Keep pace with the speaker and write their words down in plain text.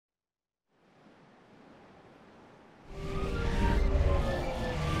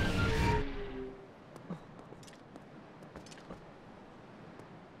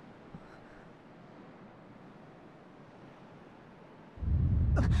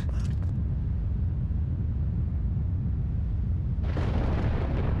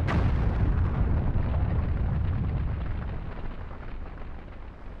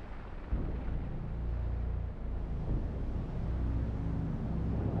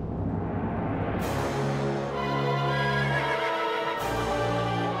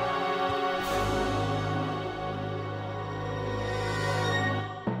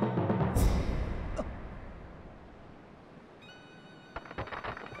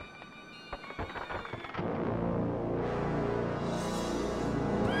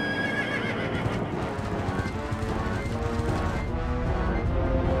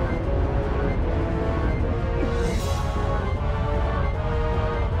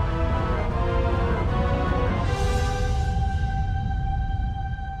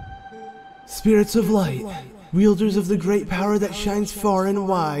Spirits of light, wielders of the great power that shines far and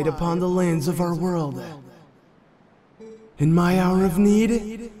wide upon the lands of our world. In my hour of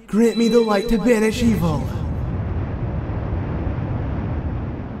need, grant me the light to banish evil.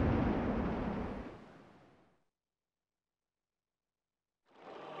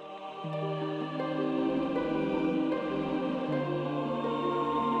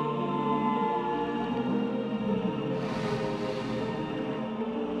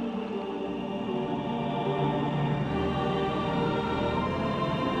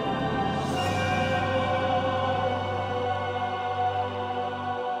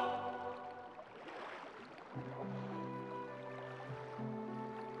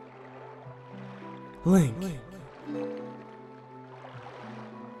 Link.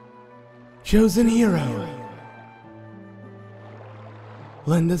 Chosen hero.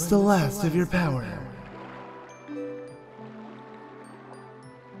 Lend us the last of your power.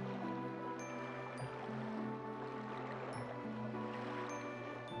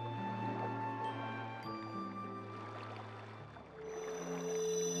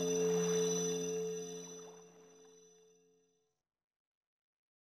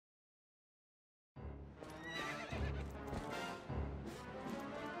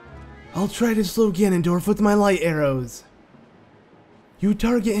 I'll try to slow Ganondorf with my light arrows. You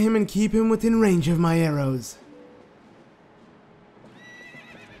target him and keep him within range of my arrows.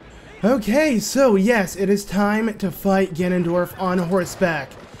 Okay, so yes, it is time to fight Ganondorf on horseback.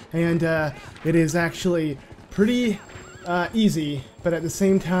 And it is actually pretty easy, but at the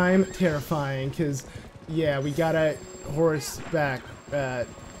same time terrifying, because yeah, we gotta horseback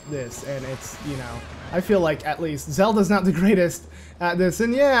this, and it's, you know, I feel like at least Zelda's not the greatest at this,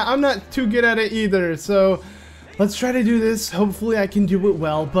 and yeah, I'm not too good at it either, so let's try to do this. Hopefully I can do it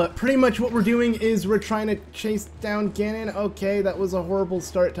well, but pretty much what we're doing is we're trying to chase down Ganon. Okay, that was a horrible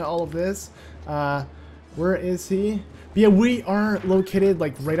start to all of this. Where is he? But yeah, we are located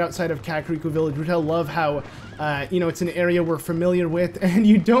like right outside of Kakariko Village, which I love how, you know, it's an area we're familiar with, and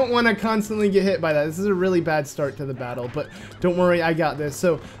you don't want to constantly get hit by that. This is a really bad start to the battle, but don't worry, I got this.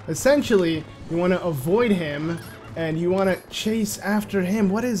 So essentially, you want to avoid him, and you want to chase after him.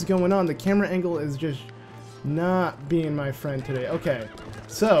 What is going on? The camera angle is just not being my friend today. Okay,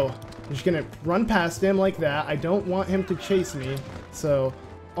 so I'm just gonna run past him like that. I don't want him to chase me, so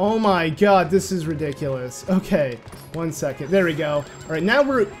oh my god, this is ridiculous. Okay, 1 second. There we go. Alright, now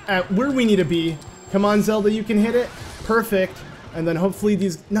we're at where we need to be. Come on, Zelda, you can hit it. Perfect. And then hopefully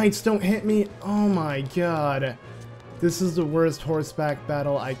these knights don't hit me. Oh my god. This is the worst horseback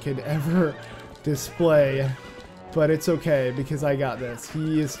battle I could ever display. But it's okay, because I got this.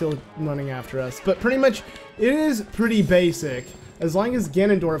 He is still running after us. But pretty much, it is pretty basic. As long as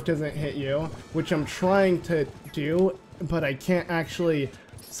Ganondorf doesn't hit you, which I'm trying to do, but I can't actually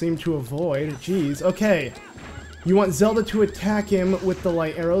seem to avoid. Jeez. Okay. You want Zelda to attack him with the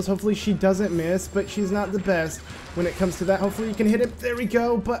light arrows. Hopefully she doesn't miss, but she's not the best when it comes to that. Hopefully you can hit him. There we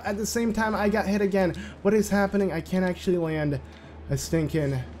go. But at the same time, I got hit again. What is happening? I can't actually land a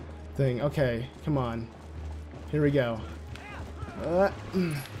stinking thing. Okay. Come on. Here we go.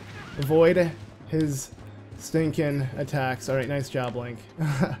 Avoid his stinking attacks. Alright, nice job, Link.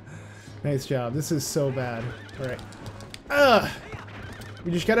 Nice job. This is so bad. Alright.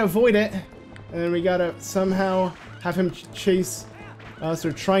 We just gotta avoid it. And then we gotta somehow have him chase us,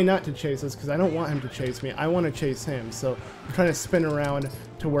 or try not to chase us, because I don't want him to chase me. I want to chase him. So I'm trying to spin around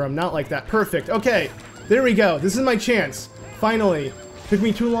to where I'm not like that. Perfect. Okay. There we go. This is my chance. Finally. Took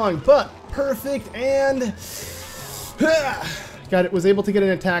me too long, but perfect, and was able to get an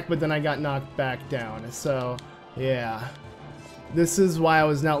attack, but then I got knocked back down. So yeah, this is why I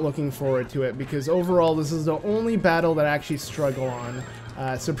was not looking forward to it, because overall this is the only battle that I actually struggle on,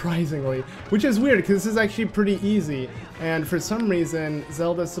 surprisingly, which is weird because this is actually pretty easy, and for some reason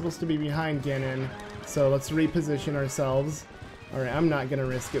Zelda's supposed to be behind Ganon. So let's reposition ourselves. Alright, I'm not gonna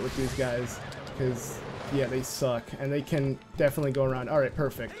risk it with these guys, because, yeah, they suck, and they can definitely go around. Alright,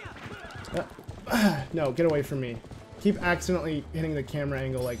 perfect. No, get away from me. Keep accidentally hitting the camera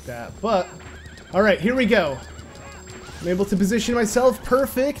angle like that, but... Alright, here we go. I'm able to position myself.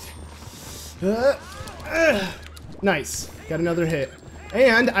 Perfect. Nice. Got another hit.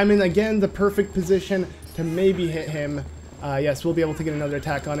 And I'm in, again, the perfect position to maybe hit him. Yes, we'll be able to get another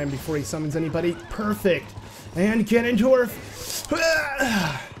attack on him before he summons anybody. Perfect. And Ganondorf.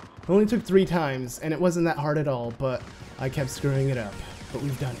 Only took 3 times, and it wasn't that hard at all, but I kept screwing it up. But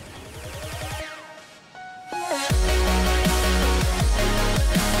we've done it.